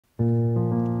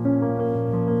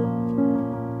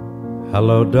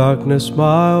Hello darkness,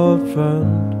 my old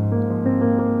friend.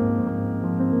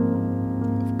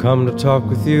 I've come to talk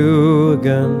with you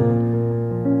again,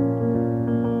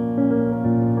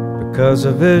 because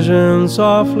a vision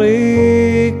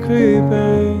softly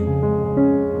creeping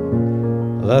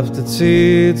left its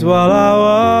seeds while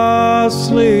I was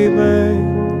sleeping.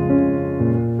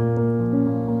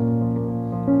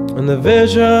 And the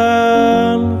vision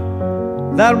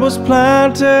that was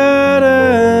planted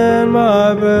in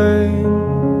my brain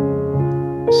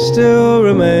still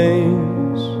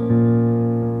remains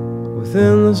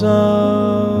within the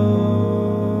sound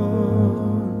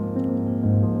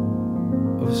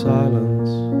of silence.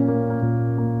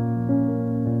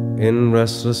 In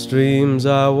restless dreams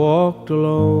I walked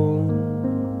alone,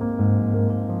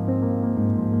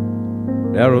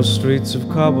 narrow streets of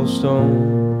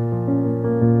cobblestone,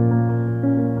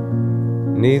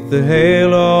 'neath the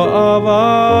halo of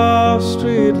a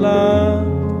street lamp.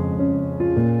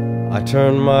 I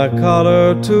turned my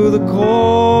collar to the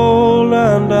cold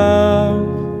and damp,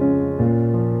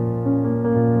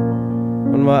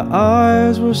 when my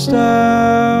eyes were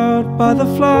stared by the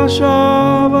flash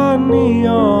of a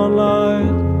neon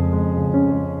light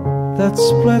that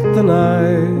split the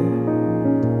night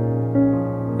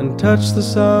and touched the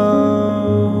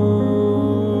sound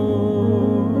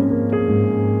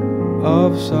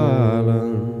of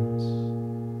silence.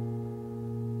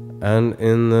 And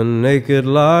in the naked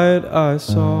light I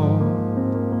saw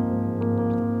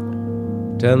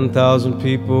 10,000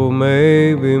 people,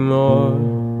 maybe more,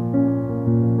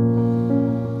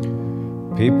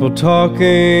 people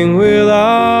talking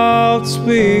without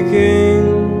speaking,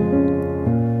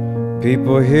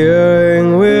 people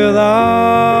hearing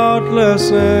without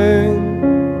listening,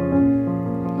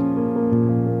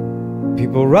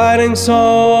 people writing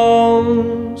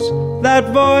songs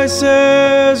that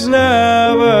voices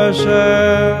never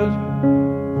shared,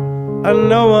 and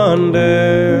no one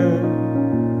dared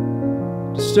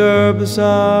disturb the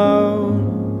sound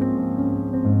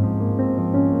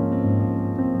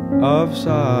of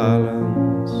silence.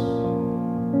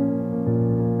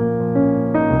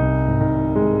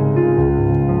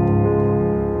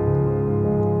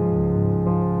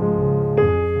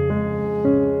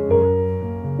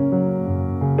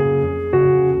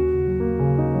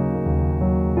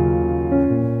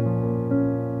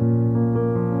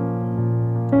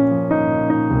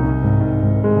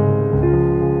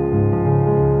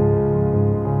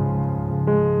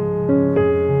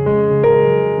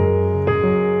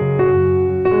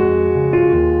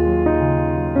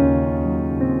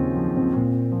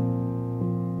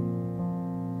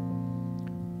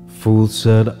 Fool,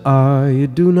 said I, you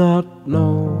do not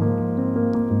know.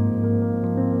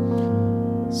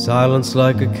 Silence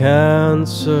like a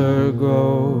cancer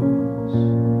grows.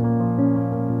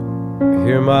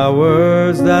 Hear my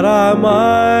words that I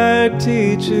might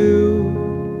teach you.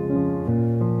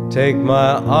 Take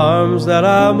my arms that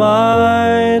I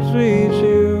might reach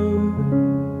you.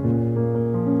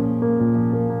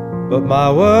 But my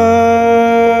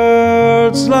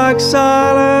words like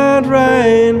silent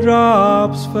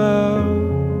raindrops fell,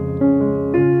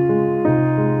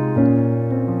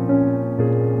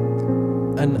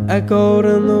 and echoed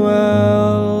in the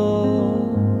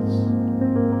wells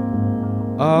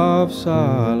of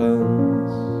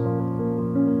silence.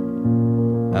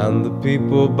 And the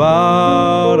people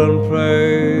bowed and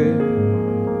prayed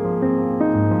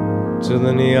to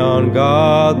the neon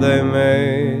god they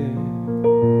made.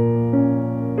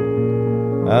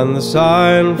 And the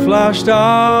sign flashed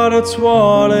out its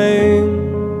warning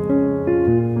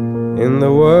in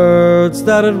the words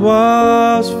that it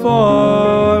was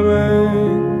forming.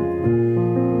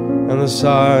 And the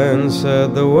sign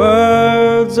said, the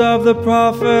words of the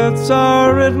prophets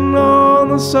are written on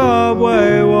the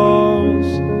subway walls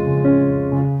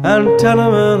and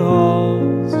tenement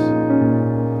halls,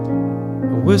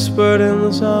 whispered in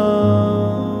the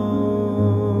sound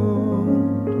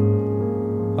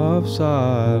of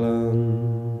silence.